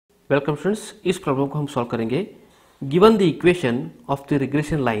Welcome students, इस problem को हम सॉल्व करेंगे। Given the equation of the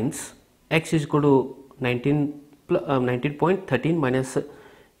regression lines x is equal to 19.13 minus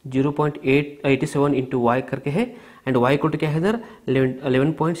 0.87 into Y करके है एंड y इक्वल टू क्या है इधर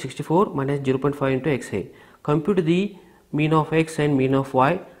 11.64 माइनस 0.5 इंटू एक्स है। Compute the mean of x and mean of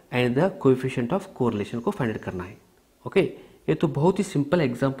y and the coefficient of correlation को find करना है। Okay ये तो बहुत ही सिंपल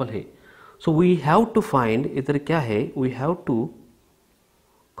एग्जांपल है। So we have to find, इधर क्या है, we have to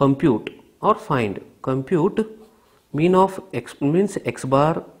compute or find compute mean of x means x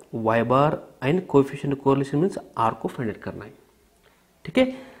bar, y bar and coefficient correlation means r को फाइंड करना है। ठीक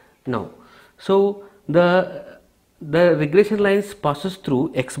है। Now so the regression lines passes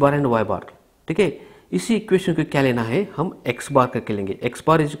through x bar and y bar। ठीक है, इसी equation को क्या लेना है, हम x bar करके लेंगे। x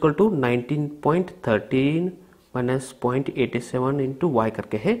bar is equal to 19.13 minus 0.87 into y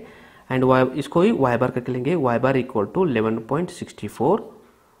करके है एंड y इसको ही y bar करके लेंगे। y bar equal to 11.64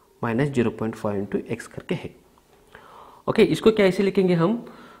 minus 0.5 into x करके है। ओके इसको क्या ऐसे लिखेंगे हम,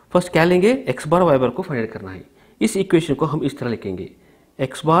 फर्स्ट क्या लेंगे, एक्स बार वाई बार को फाइंड करना है। इस इक्वेशन को हम इस तरह लिखेंगे,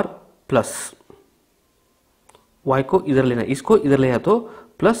 एक्स बार प्लस वाई को इधर लेना, इसको इधर ले तो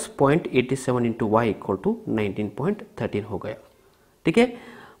plus 0.87 into Y equal to 19.13 हो गया। ठीक है,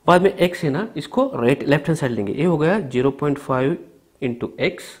 बाद में एक्स है ना, इसको राइट लेफ्ट हैंड साइड लेंगे, ये हो गया 0.5 इंटू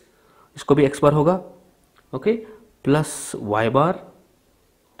एक्स, इसको भी एक्स बार होगा। ओके प्लस वाई बार,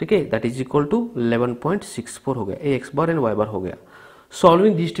 ठीक है, दैट इज इक्वल टू 11.64 हो गया, ए एक्स बार एंड वाई बार हो गया।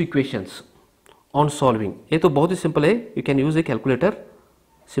 Solving these two equations, on solving, ये तो बहुत ही सिंपल है, you can use A calculator,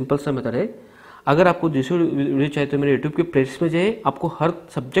 simple सा मेथड है। अगर आपको दूसरी वीडियो चाहिए तो मेरे यूट्यूब के प्लेलिस्ट में जाइए, आपको हर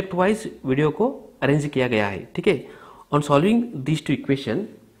सब्जेक्ट वाइज वीडियो को अरेंज किया गया है। ठीक है, on solving these two equation,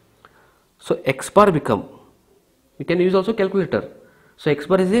 so x bar become, you can use also calculator, so x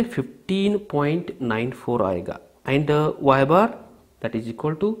bar is a 15.94 आएगा and Y bar that is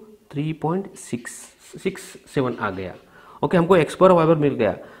equal to 3.667 आ गया। ओके हमको x बार Y बार मिल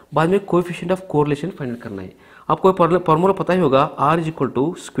गया। बाद में कोएफिशिएंट ऑफ कोरिलेशन फाइंड करना है। आपको formula पता ही होगा, are is equal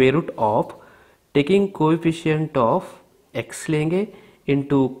to square root of taking coefficient of x लेंगे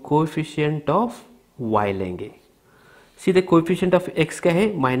इनटू कोएफिशिएंट ऑफ वाई लेंगे। सीधे कोएफिशिएंट ऑफ एक्स क्या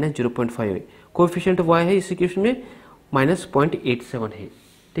है, माइनस 0.5 है, कोएफिशिएंट ऑफ वाई है इस इक्वेशन में माइनस 0.87 है।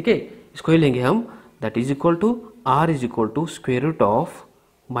 ठीक है, इसको ही लेंगे हम, that is equal to r is equal to square root of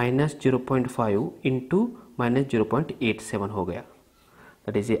minus 0.5 into minus 0.87 हो गया।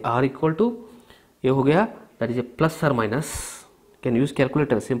 That is a r equal to, ये हो गया दैट इज ए प्लस और minus, can use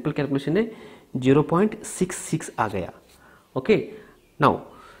calculator, simple calculation है, 0.66 आ गया। Okay now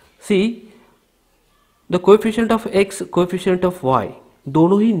see the coefficient of x, coefficient of y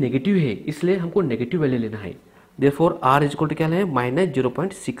दोनों ही negative है, इसलिए हमको नेगेटिव वैल्यू लेना है। Therefore r is equal to क्या लेना है, माइनस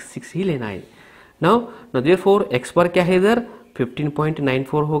 0.66 ही लेना है। नाउ देयरफॉर एक्स बार क्या है इधर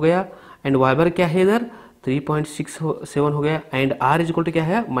 15.94 हो गया एंड वाई बार क्या है इधर 3.67 हो गया and are is equal to क्या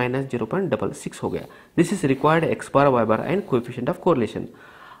है, माइनस 0.66 हो गया। This is required x bar Y bar and coefficient of correlation.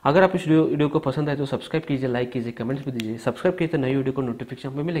 अगर आप इस वीडियो को पसंद आए तो सब्सक्राइब कीजिए, लाइक कीजिए, कमेंट्स भी दीजिए। सब्सक्राइब कीजिए तो नई वीडियो को नोटिफिकेशन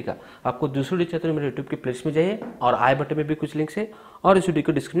पे मिलेगा। आपको दूसरी वीडियो चाहिए तो मेरे यूट्यूब के प्लेलिस्ट में जाइए और आई बटन में भी कुछ लिंक्स है और इस वीडियो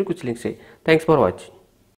को डिस्क्रिप्शन में कुछ लिंक्स है। Thanks for watching.